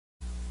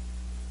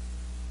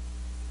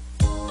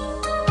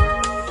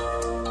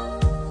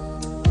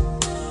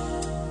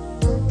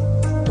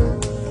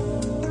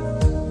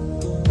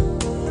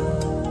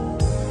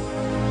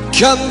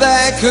come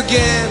back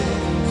again.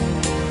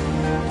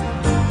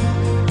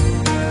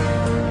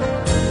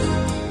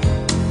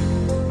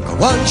 I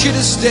want you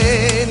to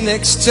stay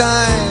next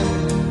time.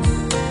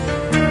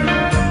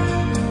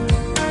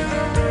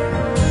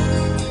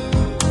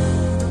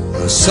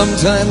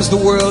 Sometimes the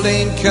world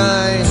ain't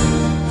kind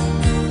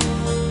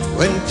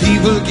when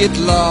people get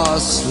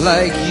lost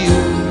like you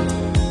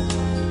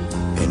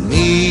and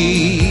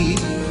me.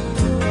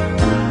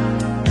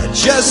 I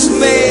just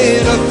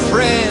made a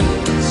friend.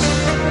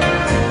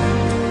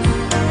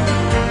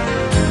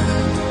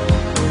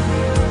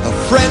 A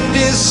friend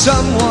is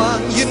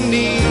someone you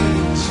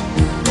need.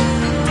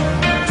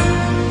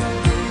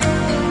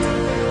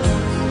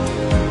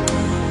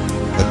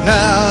 But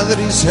now that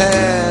he's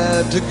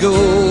had to go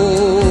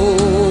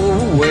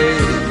away,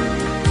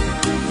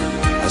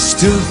 I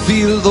still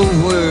feel the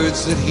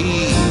words that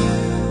he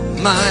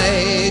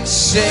might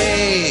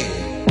say.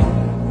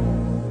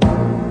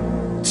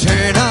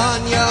 Turn on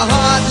your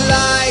heart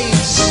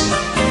lights,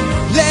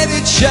 let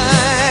it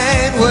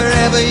shine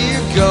wherever you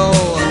go.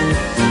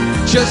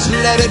 Just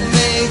let it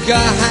make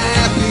a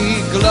happy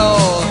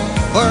glow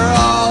for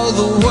all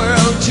the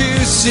world to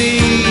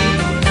see.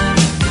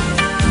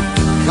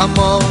 Come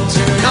on,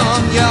 turn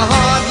on your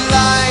heart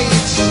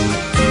lights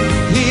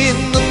in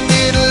the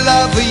middle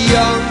of a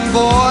young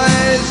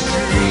boy's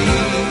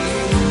dream.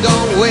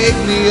 Don't wake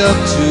me up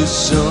too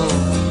soon.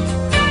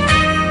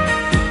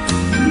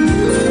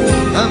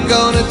 I'm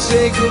gonna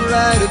take a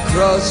ride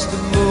across the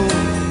moon.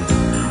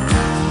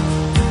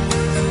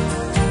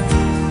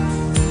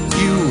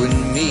 You and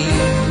me.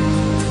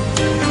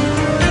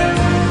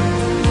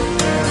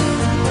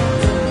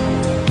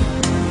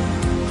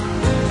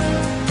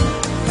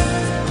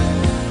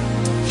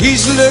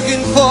 He's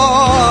looking for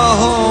a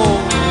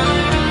home,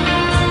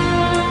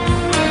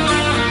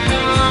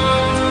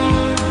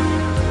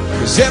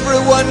 'cause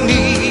everyone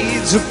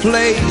needs a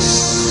place.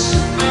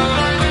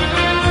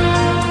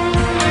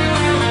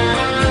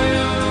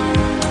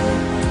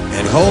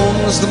 And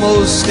home's the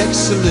most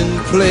excellent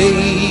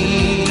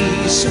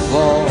place of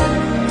all.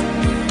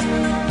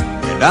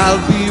 And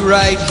I'll be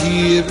right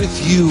here if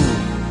you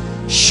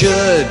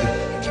should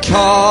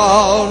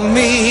call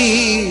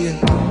me.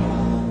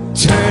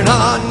 Turn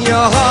on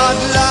your heart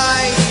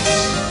lights,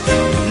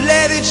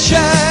 let it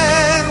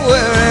shine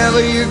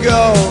wherever you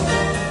go.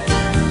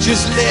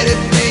 Just let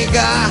it make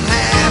a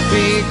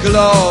happy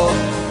glow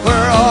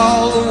for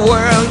all the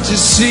world to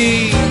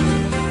see.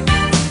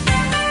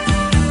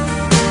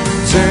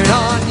 Turn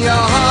on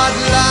your heart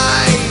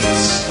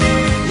lights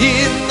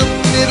in the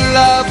middle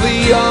of a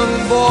young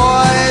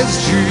boy's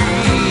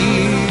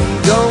dream.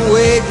 Don't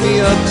wake me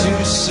up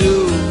too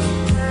soon.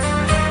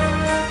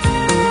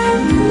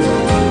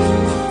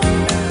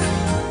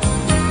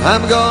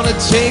 I'm gonna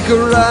take a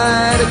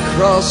ride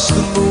across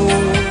the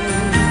moon,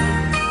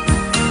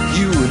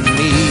 you and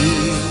me.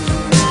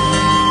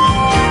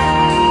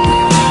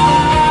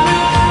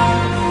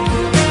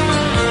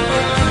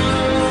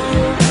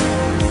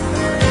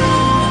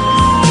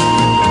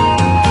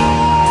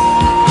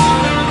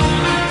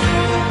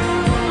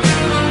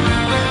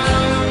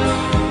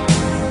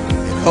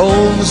 And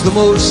home's the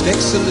most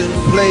excellent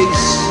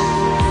place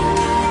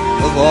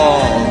of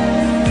all.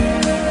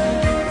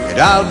 And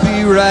I'll be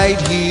right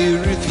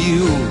here if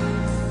you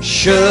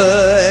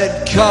should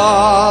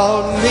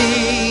call me.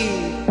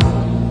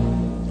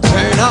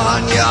 Turn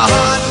on your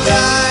heart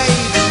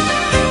light,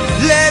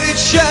 let it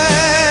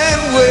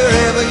shine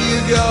wherever you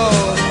go.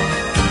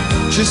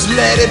 Just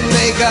let it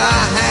make a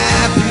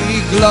happy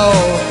glow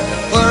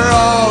for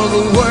all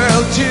the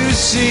world to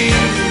see.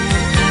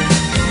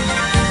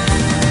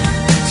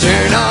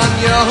 Turn on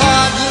your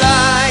heart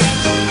light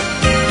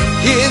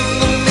in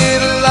the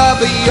middle of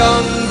a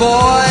young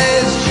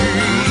boy's dream.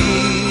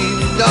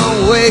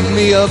 Don't wake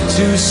me up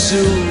too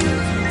soon.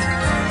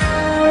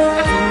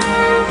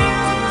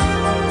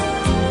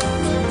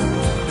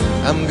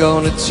 I'm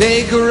gonna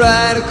take a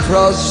ride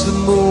across the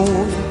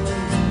moon,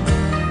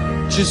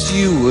 just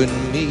you and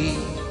me.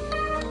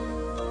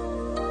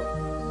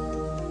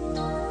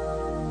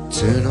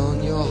 Turn on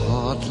your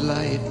heart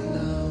light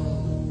now.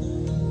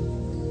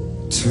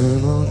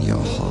 Turn on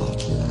your heart